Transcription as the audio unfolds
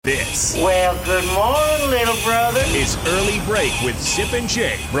Well, good morning, little brother. It's Early Break with Sip and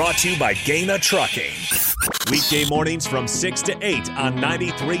Jay, brought to you by Gaina Trucking. Weekday mornings from 6 to 8 on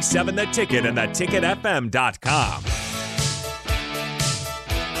 93.7 The Ticket and theticketfm.com.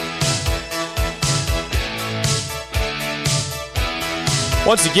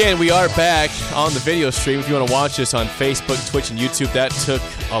 Once again, we are back on the video stream. If you want to watch us on Facebook, Twitch, and YouTube, that took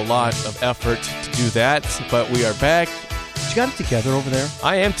a lot of effort to do that, but we are back. You got it together over there?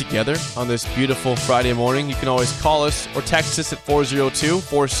 I am together on this beautiful Friday morning. You can always call us or text us at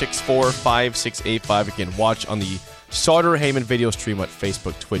 402-464-5685. Again, watch on the Sauter Heyman video stream at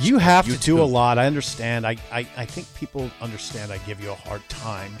Facebook, Twitch. You have YouTube. to do a lot. I understand. I think people understand I give you a hard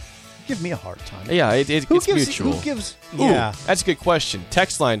time. Give me a hard time. Yeah, it's mutual. Who gives? Yeah. Ooh, that's a good question.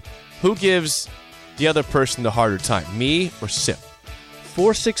 Text line, who gives the other person the harder time, me or Sip?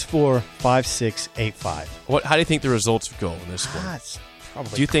 464-5685. How do you think the results would go in this one? It's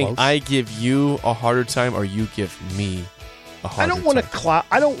probably do you think I give you a harder time or you give me a harder time?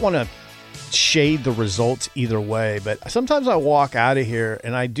 I don't want to shade the results either way, but sometimes I walk out of here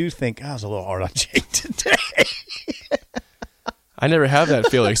and I do think, I was a little hard on Jake today. I never have that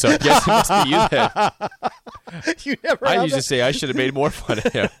feeling, so I guess it must be you then. You never I used to say I should have made more fun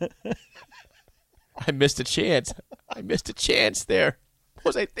of him. I missed a chance. There.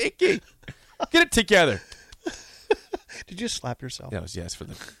 What was I thinking? Get it together. Did you slap yourself? That was yes for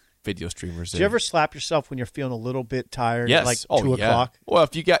the video streamers. Do you ever slap yourself when you're feeling a little bit tired? Yes. Like 2 o'clock? Well,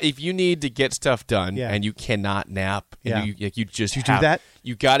 if you need to get stuff done and you cannot nap, and you just do that.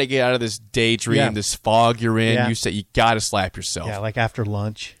 You got to get out of this daydream, this fog you're in. Yeah. You got to slap yourself. Yeah, like after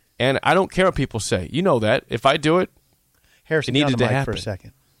lunch. And I don't care what people say. You know that if I do it, Harrison, it needed to happen happen for a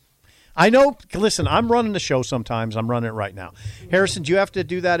second. I know. Listen, I'm running the show sometimes. I'm running it right now. Harrison, do you have to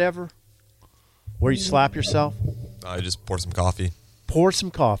do that ever? Where you slap yourself? I just pour some coffee. Pour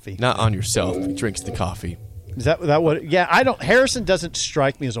some coffee. Not on yourself. He drinks the coffee. Is that what? Yeah, I don't. Harrison doesn't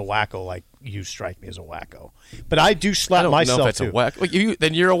strike me as a wacko like you strike me as a wacko. But I do slap myself know if too. A whack. Well,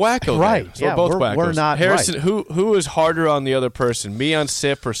 then you're a wacko, right? Then. So we're both wackos. We're not. Harrison, right. who is harder on the other person? Me on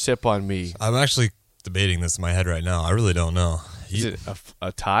Sip or Sip on me? I'm actually debating this in my head right now. I really don't know. Is it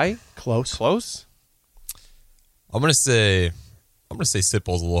a tie? Close. I'm gonna say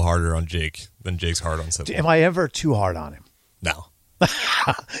Sippo's a little harder on Jake than Jake's hard on Sippo. Am I ever too hard on him? No.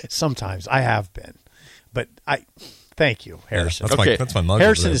 Sometimes I have been, but thank you, Harrison. Yeah, that's my mug.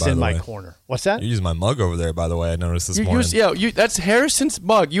 Harrison over there, is in my corner. What's that? You're using my mug over there, by the way. I noticed this morning. That's Harrison's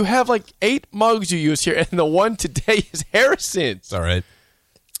mug. You have like 8 mugs you use here, and the one today is Harrison's. It's all right.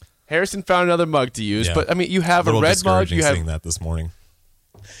 Harrison found another mug to use, but I mean, you have a red mug. You have seeing that this morning.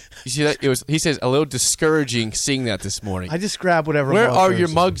 You see that? He says a little discouraging seeing that this morning. I just grab whatever. Where mug are your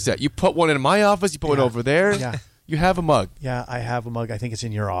mugs at? You put one in my office. You put one over there. Yeah. You have a mug. Yeah, I have a mug. I think it's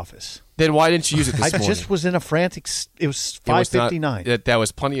in your office. Then why didn't you use it this morning? I just was in a frantic. It was 5:59. That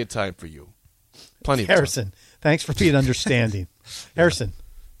was plenty of time for you. Plenty of time. Harrison, thanks for being understanding. Harrison,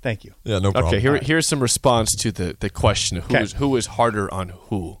 thank you. Yeah, no problem. Okay, here's some response to the question of who is harder on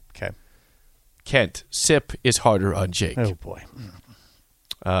who. Okay. Kent, Sip is harder on Jake. Oh, boy.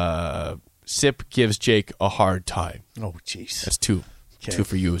 Sip gives Jake a hard time. Oh, jeez. That's 2. Okay. 2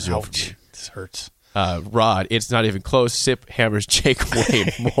 for you, 0 for me. This hurts. Rod, it's not even close. Sip hammers Jake way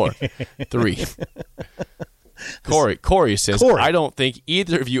more. 3. Corey says, I don't think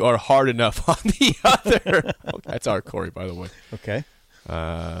either of you are hard enough on the other. That's our Corey, by the way. Okay.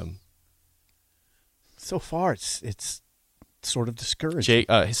 So far, it's sort of discouraging.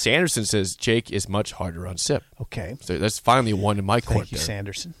 Sanderson says Jake is much harder on Sip. Okay. So that's finally one in my court. Thank you,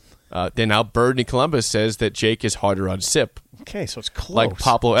 Sanderson. Then now Bird in Columbus says that Jake is harder on Sip. Okay, so it's close. Like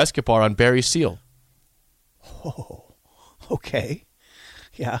Pablo Escobar on Barry Seal. Oh, okay.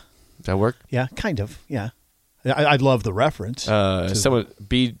 Yeah. Does that work? Yeah, kind of. Yeah. I love the reference. Someone,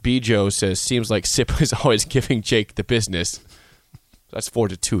 B. Joe says, seems like Sip is always giving Jake the business. That's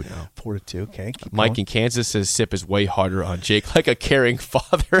 4-2 now. 4-2, okay. Mike in Kansas says Sip is way harder on Jake, like a caring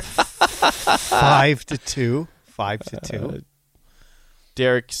father. 5-2. 5-2.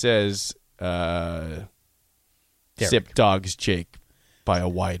 Derek says Sip dogs Jake by a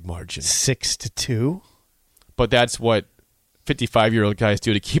wide margin. 6-2. But that's what 55-year-old guys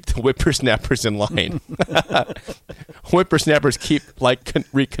do to keep the whippersnappers in line. Whippersnappers keep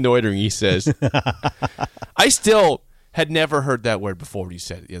reconnoitering, he says. I still had never heard that word before when you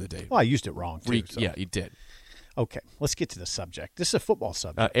said it the other day. Well, I used it wrong, too. Yeah, you did. Okay, let's get to the subject. This is a football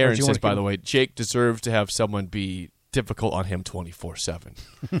subject. Aaron says, by the way, Jake deserves to have someone be difficult on him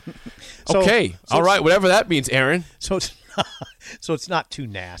 24/7. Okay, all right, whatever that means, Aaron. So it's not too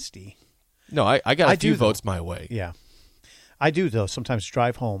nasty. No, I got a few votes my way. Yeah. I do, though, sometimes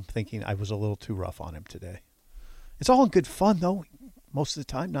drive home thinking I was a little too rough on him today. It's all in good fun, though, most of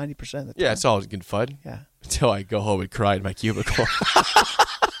the time, 90% of the time. Yeah, it's always good fun. Yeah. Until I go home and cry in my cubicle.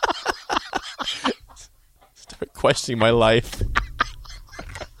 Start questioning my life.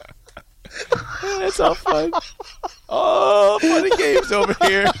 That's all fun. Oh, fun and games over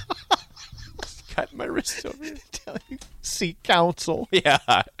here. Cutting my wrist over here. Seek counsel. Yeah.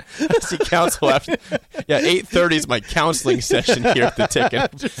 Seek counsel after. Yeah, 8:30 is my counseling session here at the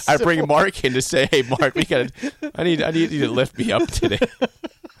Ticket. I bring Mark in to say, "Hey, Mark, I need you to lift me up today."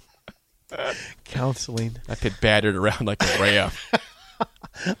 Counseling. I've been battered around like a ram.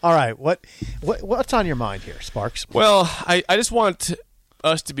 All right, what's on your mind here, Sparks? Well, I just want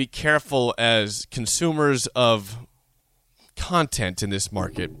us to be careful as consumers of content in this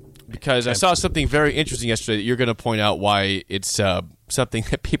market, because I saw something very interesting yesterday that you're going to point out why it's something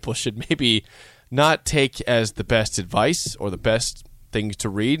that people should maybe not take as the best advice or the best things to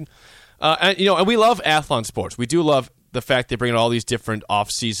read. And we love Athlon Sports. We do love the fact they bring in all these different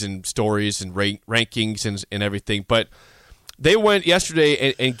off-season stories and rankings and everything. But they went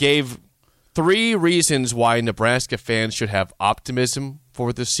yesterday and gave 3 reasons why Nebraska fans should have optimism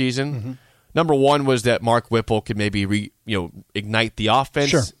for this season. Mm-hmm. Number 1 was that Mark Whipple could maybe ignite the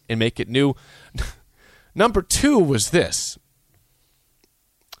offense and make it new. Number 2 was this.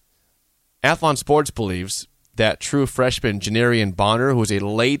 Athlon Sports believes that true freshman Janarian Bonner, who was a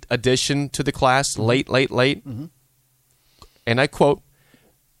late addition to the class, late, mm-hmm. and I quote,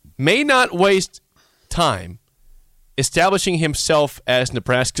 may not waste time establishing himself as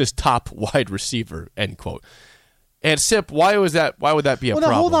Nebraska's top wide receiver, end quote. And Sip, why would that be a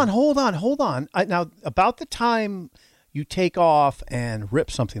problem? Hold on. Now, about the time you take off and rip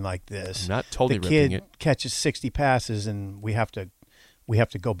something like this, I'm not totally the ripping kid it. Catches 60 passes, and we have to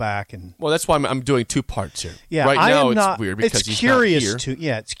go back and. Well, that's why I'm doing 2 parts here. Yeah, right now it's weird because he's not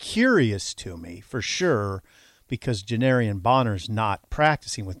here. It's curious to me for sure, because Janarian Bonner's not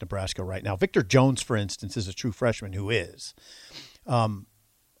practicing with Nebraska right now. Victor Jones, for instance, is a true freshman who is.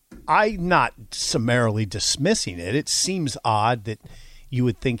 I'm not summarily dismissing it. It seems odd that you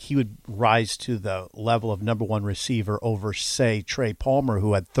would think he would rise to the level of number 1 receiver over, say, Trey Palmer,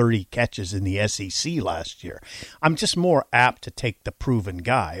 who had 30 catches in the SEC last year. I'm just more apt to take the proven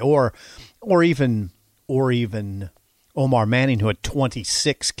guy, or even Omar Manning, who had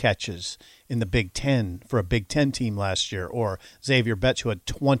 26 catches in the Big Ten for a Big Ten team last year, or Xavier Betts, who had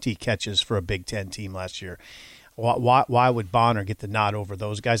 20 catches for a Big Ten team last year. Why would Bonner get the nod over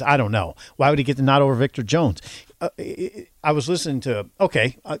those guys? I don't know. Why would he get the nod over Victor Jones? I was listening to,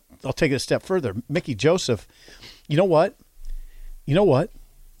 I'll take it a step further. Mickey Joseph, you know what?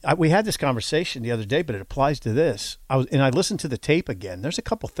 We had this conversation the other day, but it applies to this. I listened to the tape again. There's a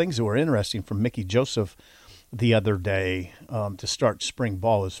couple things that were interesting from Mickey Joseph the other day to start spring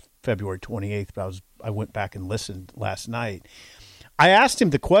ball. It was February 28th, but I went back and listened last night. I asked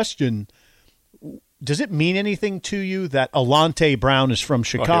him the question, does it mean anything to you that Alante Brown is from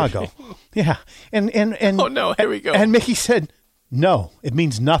Chicago? Yeah. And oh no, here we go. And Mickey said, no, it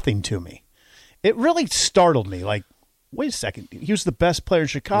means nothing to me. It really startled me. Like, wait a second. He was the best player in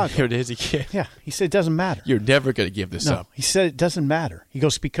Chicago. Here it is again. Yeah. He said it doesn't matter. You're never going to give this up. He said it doesn't matter. He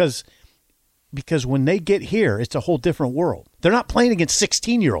goes, because when they get here, it's a whole different world. They're not playing against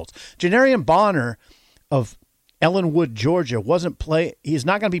 16-year-olds. Janarian Bonner of Ellenwood, Georgia, he's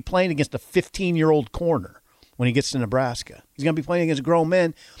not going to be playing against a 15-year-old corner when he gets to Nebraska. He's going to be playing against grown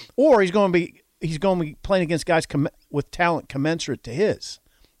men, or he's going to be playing against guys with talent commensurate to his.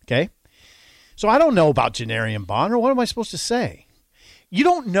 Okay? So I don't know about Janarian Bonner. What am I supposed to say? You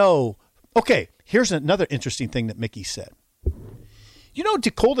don't know. Okay, here's another interesting thing that Mickey said. You know,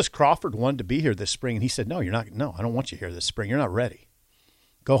 DeColdis Crawford wanted to be here this spring, and he said, no, I don't want you here this spring. You're not ready.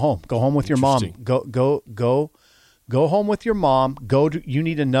 Go home. Go home with your mom. Go home with your mom. You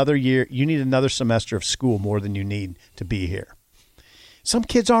need another year. You need another semester of school more than you need to be here. Some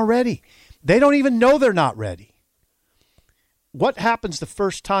kids aren't ready. They don't even know they're not ready. What happens the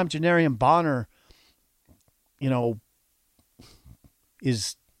first time Janarian Bonner,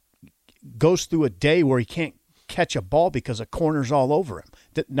 goes through a day where he can't catch a ball because a corner's all over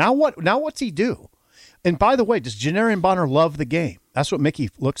him? Now what's he do? And by the way, does Janarian Bonner love the game? That's what Mickey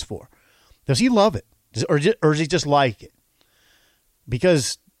looks for. Does he love it? Or does he just like it?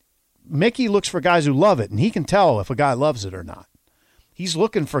 Because Mickey looks for guys who love it, and he can tell if a guy loves it or not. He's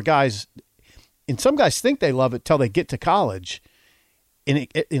looking for guys, and some guys think they love it till they get to college, and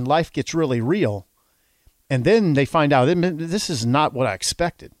life gets really real, and then they find out this is not what I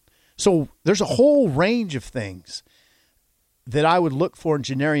expected. So there's a whole range of things that I would look for in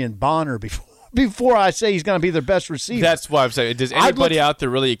Janarian Bonner before I say he's going to be their best receiver. That's why I'm saying. Does anybody out there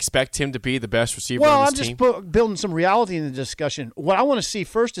really expect him to be the best receiver well, on I'm this just team? building some reality in the discussion. What I want to see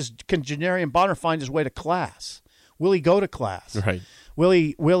first is, can Janarian Bonner find his way to class? Will he go to class? Right. Will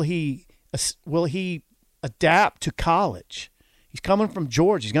he adapt to college? He's coming from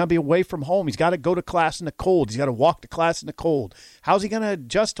Georgia. He's going to be away from home. He's got to go to class in the cold. He's got to walk to class in the cold. How's he going to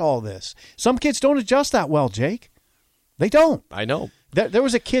adjust to all this? Some kids don't adjust that well, Jake. They don't. I know. There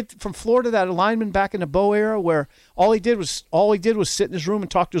was a kid from Florida, that lineman back in the Bo era, where all he did was sit in his room and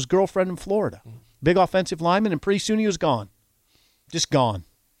talk to his girlfriend in Florida. Big offensive lineman, and pretty soon he was gone. Just gone.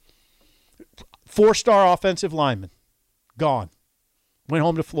 4-star offensive lineman. Gone. Went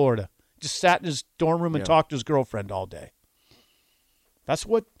home to Florida. Just sat in his dorm room and talked to his girlfriend all day. That's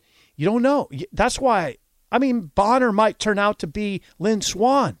what you don't know. That's why, Bonner might turn out to be Lynn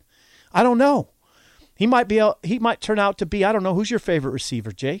Swann. I don't know. He might turn out to be, I don't know, who's your favorite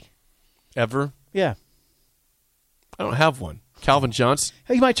receiver, Jake? Ever? Yeah. I don't have one. Calvin Johnson.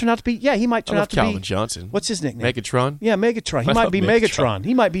 He might turn out to be, he might turn out to be. Calvin Johnson. What's his nickname? Megatron? Yeah, Megatron. He might be Megatron.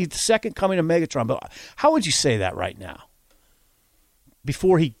 He might be the second coming of Megatron. But how would you say that right now?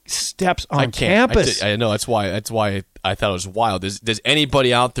 Before he steps on campus. I know. That's why I thought it was wild. Does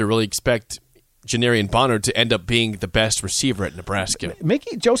anybody out there really expect Janarian Bonner to end up being the best receiver at Nebraska?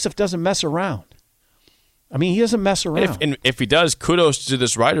 Mickey Joseph doesn't mess around. He doesn't mess around. And if he does, kudos to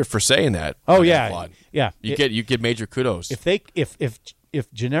this writer for saying that. Oh yeah, yeah. You get major kudos. If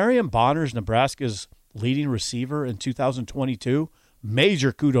Janarian Bonner's Nebraska's leading receiver in 2022,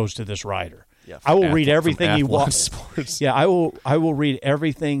 major kudos to this writer. Yeah, I will read everything he wants. Yeah, I will read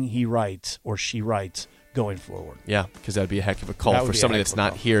everything he writes or she writes going forward. Yeah, because that'd be a heck of a call for somebody that's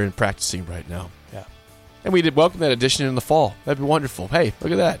not here and practicing right now. Yeah. And we did welcome that addition in the fall. That'd be wonderful. Hey,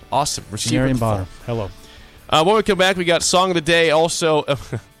 look at that. Awesome. Receiver in the Bonner. Fall. Hello. When we come back, we got Song of the Day. Also,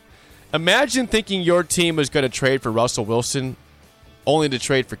 imagine thinking your team was going to trade for Russell Wilson, only to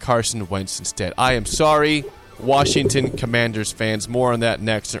trade for Carson Wentz instead. I am sorry, Washington Commanders fans. More on that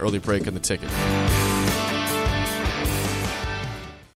next. An early break on the ticket.